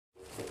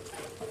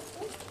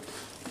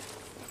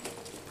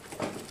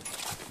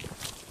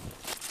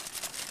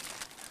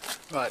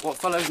Right, what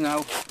follows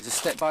now is a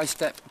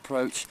step-by-step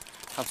approach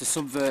how to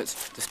subvert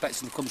the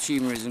spectrum of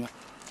consumerism.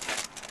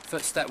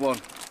 First, step one,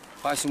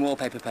 buy some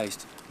wallpaper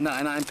paste,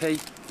 99p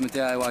from a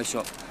DIY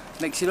shop.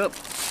 Mix it up,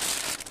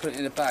 put it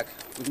in a bag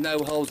with no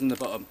holes in the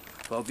bottom,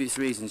 for obvious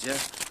reasons, yeah?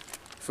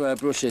 Throw a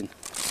brush in.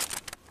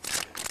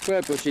 Throw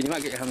a brush in, you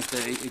might get your hands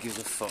dirty, who gives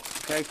a fuck,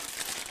 okay?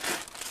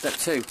 Step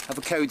two, have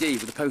a codeine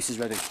with the posters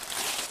ready.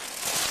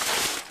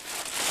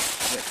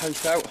 Get a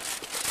post out.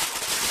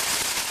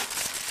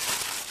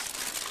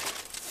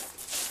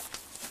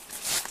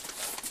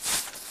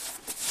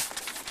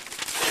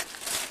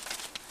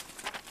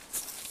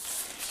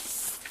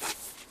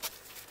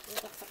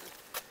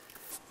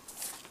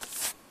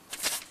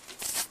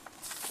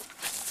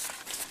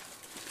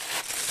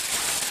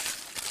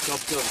 Job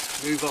done,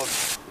 move on.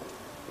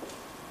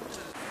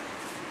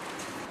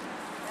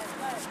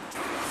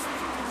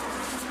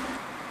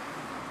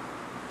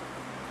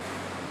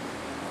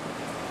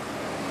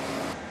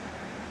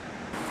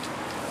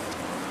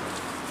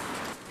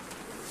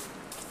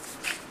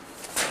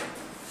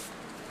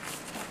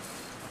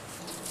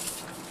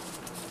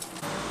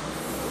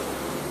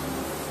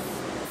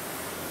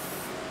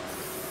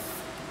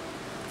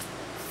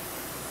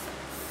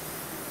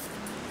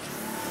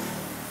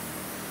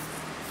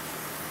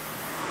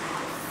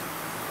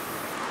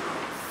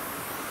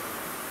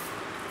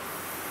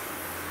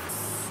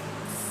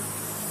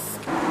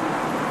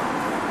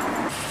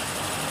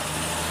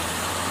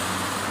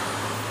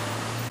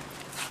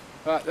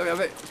 Right, there we have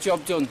it,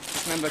 job done.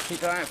 Just remember,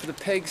 keep an eye out for the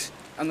pigs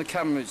and the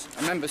cameras.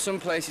 And remember, some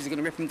places are going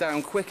to rip them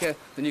down quicker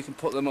than you can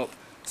put them up.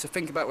 So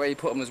think about where you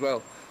put them as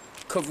well.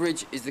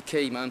 Coverage is the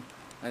key, man.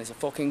 And it's a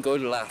fucking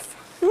good laugh.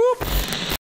 Whoop.